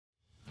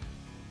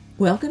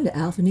Welcome to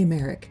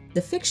Alphanumeric,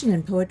 the fiction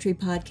and poetry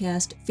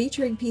podcast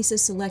featuring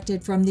pieces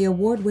selected from the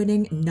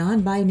award-winning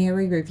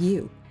NonBinary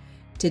Review.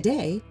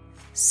 Today,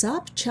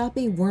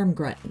 Sopchoppy Worm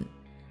Gruntin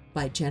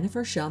by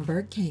Jennifer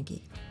Schomburg-Kanke.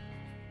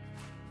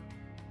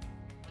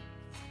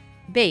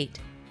 Bait,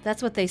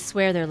 that's what they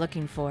swear they're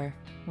looking for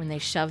when they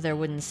shove their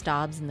wooden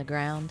stobs in the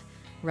ground,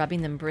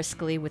 rubbing them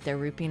briskly with their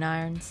rooping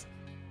irons.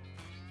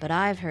 But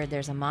I've heard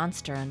there's a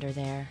monster under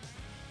there,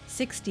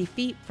 60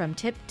 feet from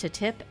tip to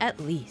tip at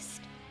least.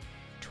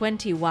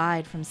 20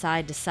 wide from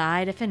side to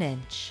side if an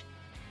inch.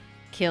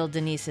 Killed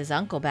Denise's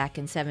uncle back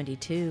in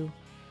 '72.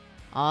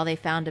 All they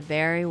found to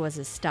bury was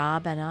his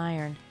stob and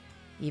iron.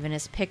 Even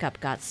his pickup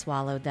got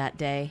swallowed that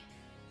day.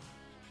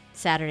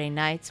 Saturday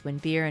nights, when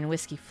beer and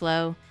whiskey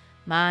flow,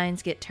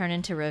 minds get turned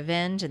into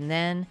revenge, and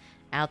then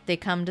out they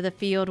come to the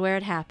field where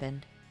it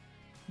happened.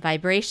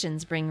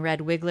 Vibrations bring red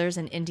wigglers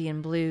and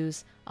Indian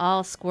blues,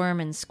 all squirm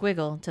and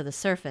squiggle to the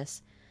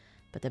surface,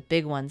 but the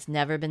big one's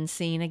never been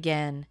seen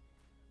again.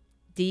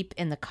 Deep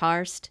in the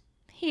karst,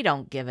 he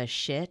don't give a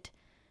shit.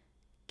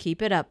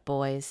 Keep it up,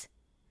 boys.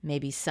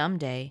 Maybe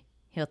someday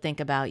he'll think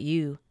about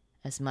you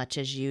as much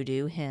as you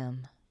do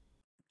him.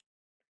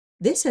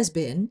 This has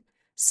been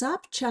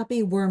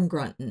Sopchoppy Worm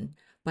Gruntin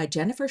by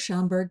Jennifer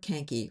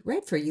Schomburg-Kanke,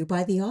 read for you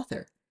by the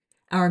author.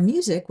 Our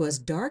music was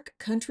Dark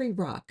Country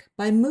Rock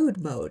by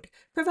Mood Mode,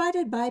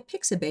 provided by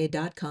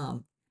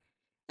Pixabay.com.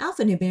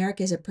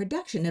 Alphanumeric is a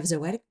production of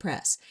Zoetic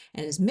Press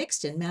and is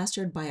mixed and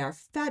mastered by our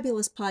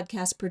fabulous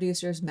podcast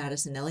producers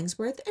Madison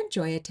Ellingsworth and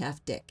Joya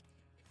Taft-Dick.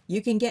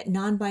 You can get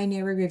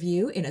NonBinary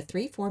Review in a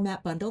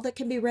 3-format bundle that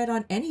can be read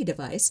on any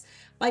device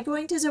by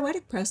going to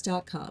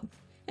zoeticpress.com.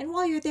 And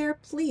while you're there,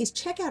 please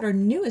check out our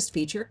newest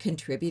feature,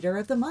 Contributor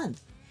of the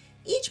Month.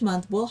 Each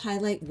month we'll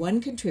highlight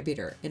one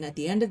contributor, and at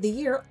the end of the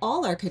year,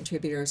 all our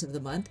contributors of the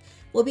month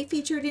will be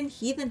featured in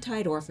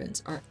Heathentide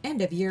Orphans, our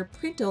end-of-year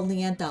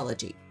print-only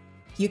anthology.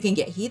 You can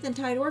get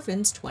Heathentide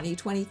Orphans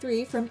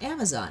 2023 from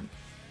Amazon.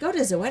 Go to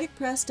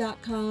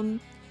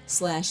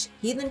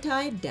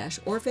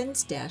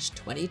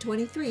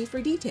zoeticpress.com/heathentide-orphans-2023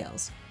 for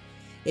details.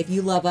 If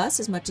you love us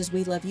as much as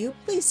we love you,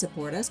 please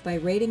support us by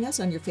rating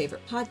us on your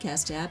favorite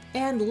podcast app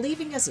and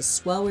leaving us a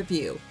swell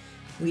review.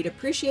 We'd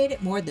appreciate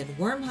it more than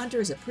worm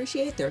hunters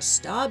appreciate their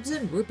stobs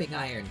and rooping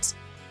irons.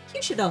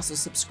 You should also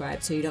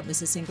subscribe so you don't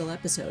miss a single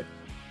episode.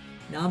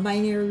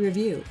 Non-Binary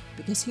Review,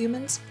 because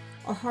humans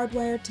are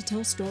hardwired to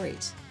tell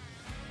stories.